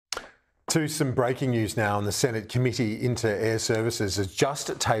To some breaking news now, and the Senate Committee into Air Services has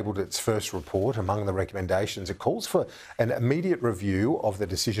just tabled its first report. Among the recommendations, it calls for an immediate review of the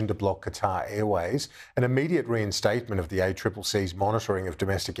decision to block Qatar Airways, an immediate reinstatement of the ACCC's monitoring of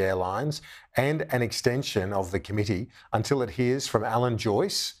domestic airlines, and an extension of the committee until it hears from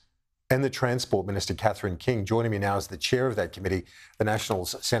Joyce and the Transport Minister, Catherine King. Joining me now is the chair of that committee, the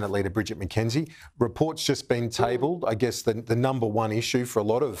Nationals Senate Leader Bridget McKenzie. Report's just been tabled. I guess the number one issue for a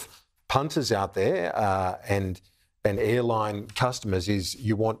lot of punters out there and airline customers is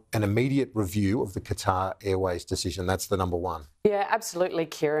you want an immediate review of the Qatar Airways decision. That's the number one. Yeah, absolutely,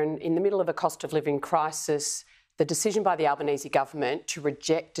 Kieran. In the middle of a cost of living crisis, the decision by the Albanese government to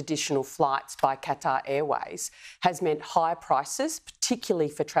reject additional flights by Qatar Airways has meant higher prices, particularly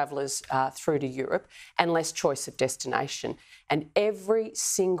for travellers through to Europe, and less choice of destination. And every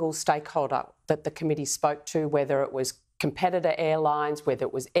single stakeholder that the committee spoke to, whether it was competitor airlines, whether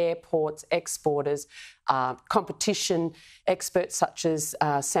it was airports, exporters, competition experts such as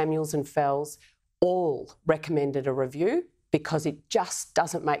Samuels and Fells, all recommended a review because it just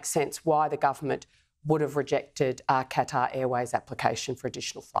doesn't make sense why the government would have rejected Qatar Airways' application for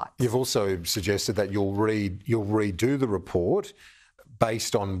additional flights. You've also suggested that you'll redo the report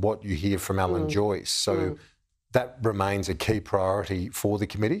based on what you hear from Joyce. So that remains a key priority for the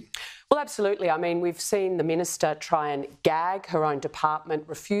committee? Well, absolutely. I mean, we've seen the minister try and gag her own department,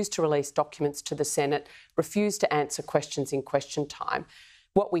 refuse to release documents to the Senate, refuse to answer questions in question time.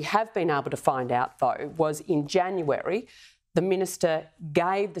 What we have been able to find out, though, was in January, the minister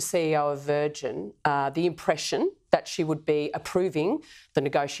gave the CEO of Virgin the impression that she would be approving the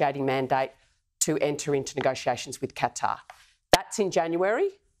negotiating mandate to enter into negotiations with Qatar. That's in January.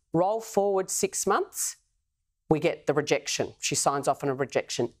 Roll forward 6 months. We get the rejection. She signs off on a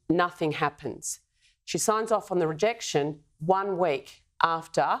rejection. Nothing happens. She signs off on the rejection 1 week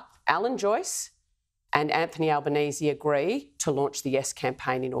after Joyce and Anthony Albanese agree to launch the Yes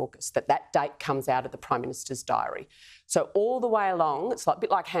campaign in August, that date comes out of the Prime Minister's diary. So all the way along, it's a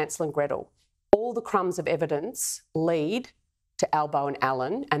bit like Hansel and Gretel. All the crumbs of evidence lead to Albo and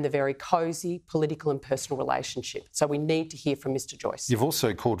Alan and the very cosy political and personal relationship. So we need to hear from Mr Joyce. You've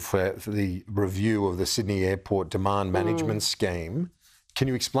also called for the review of the Sydney Airport demand management scheme. Can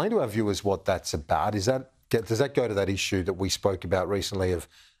you explain to our viewers what that's about? Does that go to that issue that we spoke about recently of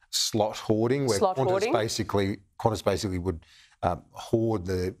slot hoarding, where Qantas basically would hoard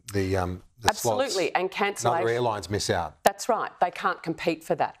the Absolutely, slots, and cancellation. and other airlines miss out. That's right. They can't compete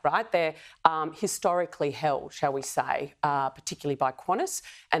for that, right? They're historically held, shall we say, particularly by Qantas,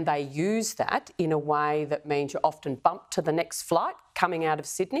 and they use that in a way that means you're often bumped to the next flight coming out of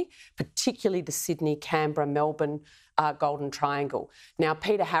Sydney, particularly the Sydney, Canberra, Melbourne Golden Triangle. Now,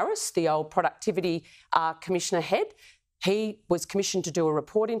 Peter Harris, the old productivity commissioner head, he was commissioned to do a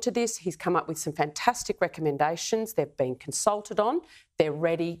report into this. He's come up with some fantastic recommendations. They've been consulted on. They're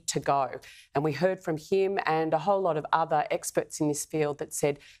ready to go. And we heard from him and a whole lot of other experts in this field that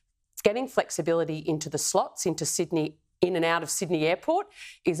said getting flexibility into the slots, into Sydney, in and out of Sydney Airport,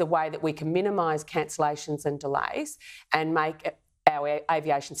 is a way that we can minimise cancellations and delays and make our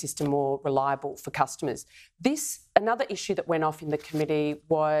aviation system more reliable for customers. Another issue that went off in the committee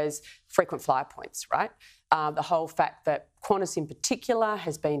was frequent flyer points, right? The whole fact that Qantas in particular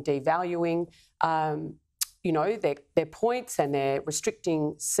has been devaluing, their points, and they're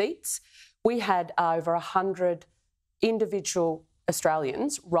restricting seats. We had over 100 individual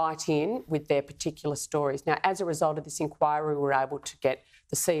Australians write in with their particular stories. Now, as a result of this inquiry, we were able to get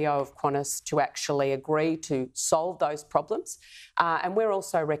the CEO of Qantas to actually agree to solve those problems. And we're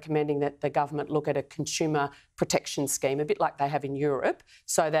also recommending that the government look at a consumer protection scheme, a bit like they have in Europe,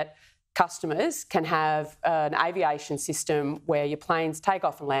 so that customers can have an aviation system where your planes take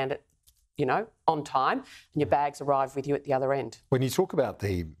off and land at, on time, and your bags arrive with you at the other end. When you talk about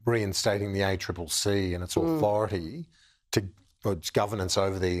the reinstating the ACCC and its authority to its governance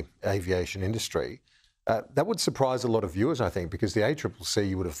over the aviation industry, that would surprise a lot of viewers, I think, because the ACCC,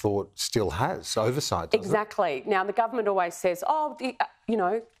 you would have thought, still has oversight, doesn't it? Now, the government always says, the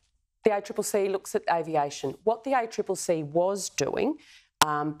ACCC looks at aviation. What the ACCC was doing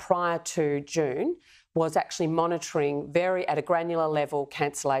prior to June was actually monitoring at a granular level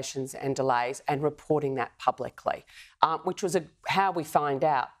cancellations and delays and reporting that publicly, which was how we find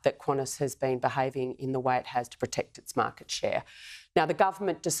out that Qantas has been behaving in the way it has to protect its market share. Now, the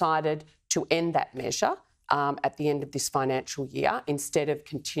government decided to end that measure at the end of this financial year instead of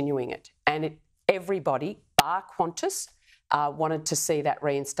continuing it. And everybody, bar Qantas, wanted to see that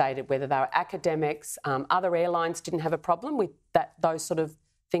reinstated, whether they were academics. Other airlines didn't have a problem with those sort of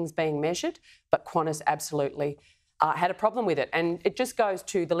things being measured, but Qantas absolutely had a problem with it. And it just goes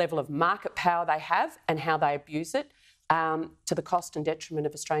to the level of market power they have and how they abuse it, to the cost and detriment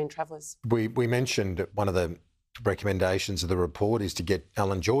of Australian travellers. We mentioned one of the recommendations of the report is to get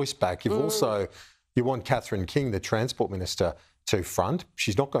Alan Joyce back. You've also, you want Catherine King, the Transport Minister, to front.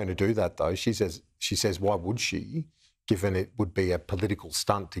 She's not going to do that though. She says, why would she, given it would be a political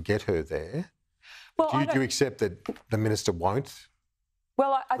stunt to get her there? Well, do you accept that the Minister won't?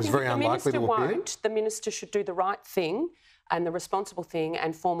 Well, I think very if the unlikely Minister to appear. won't, the Minister should do the right thing and the responsible thing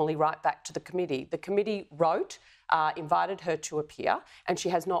and formally write back to the committee. The committee wrote, invited her to appear, and she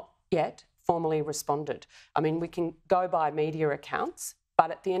has not yet formally responded. I mean, we can go by media accounts,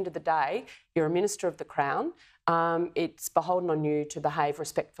 but at the end of the day, you're a Minister of the Crown. It's beholden on you to behave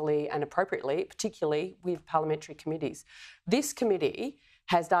respectfully and appropriately, particularly with parliamentary committees. This committee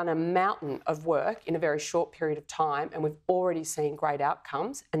has done a mountain of work in a very short period of time, and we've already seen great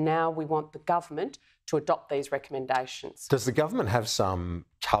outcomes, and now we want the government to adopt these recommendations. Does the government have some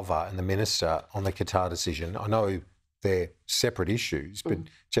cover and the Minister on the Qatar decision? I know they're separate issues, but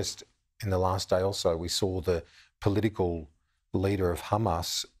just in the last day or so, we saw the political leader of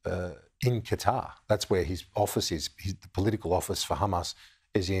Hamas in Qatar. That's where his office is. The political office for Hamas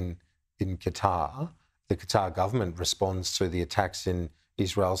is in Qatar. The Qatar government responds to the attacks in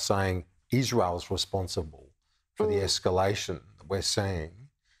Israel, saying Israel's responsible for the escalation that we're seeing.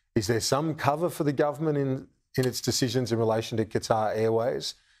 Is there some cover for the government in its decisions in relation to Qatar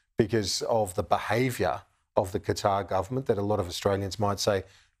Airways because of the behaviour of the Qatar government that a lot of Australians might say,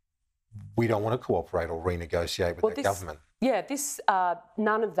 we don't want to cooperate or renegotiate with that government? Yeah,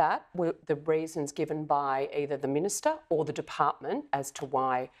 none of that were the reasons given by either the Minister or the Department as to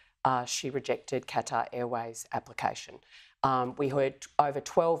why she rejected Qatar Airways' application. We heard over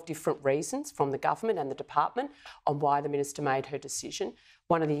 12 different reasons from the government and the department on why the Minister made her decision.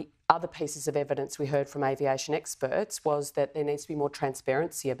 One of the other pieces of evidence we heard from aviation experts was that there needs to be more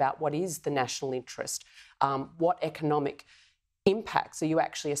transparency about what is the national interest, what economic impacts are you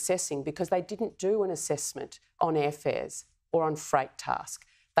actually assessing, because they didn't do an assessment on airfares or on freight task.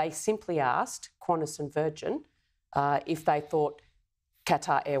 They simply asked Qantas and Virgin if they thought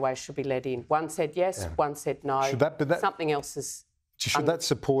Qatar Airways should be let in. One said yes, one said no. Something else is... Should that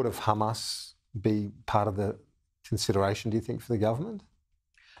support of Hamas be part of the consideration, do you think, for the government?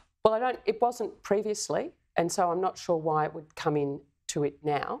 Well, it wasn't previously, and so I'm not sure why it would come into it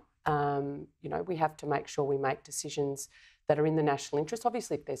now. You know, we have to make sure we make decisions that are in the national interest.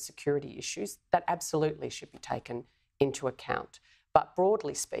 Obviously, if there's security issues, that absolutely should be taken into account. But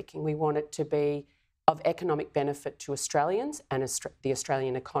broadly speaking, we want it to be of economic benefit to Australians and the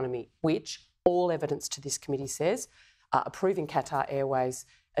Australian economy, which all evidence to this committee says approving Qatar Airways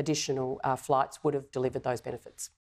additional flights would have delivered those benefits.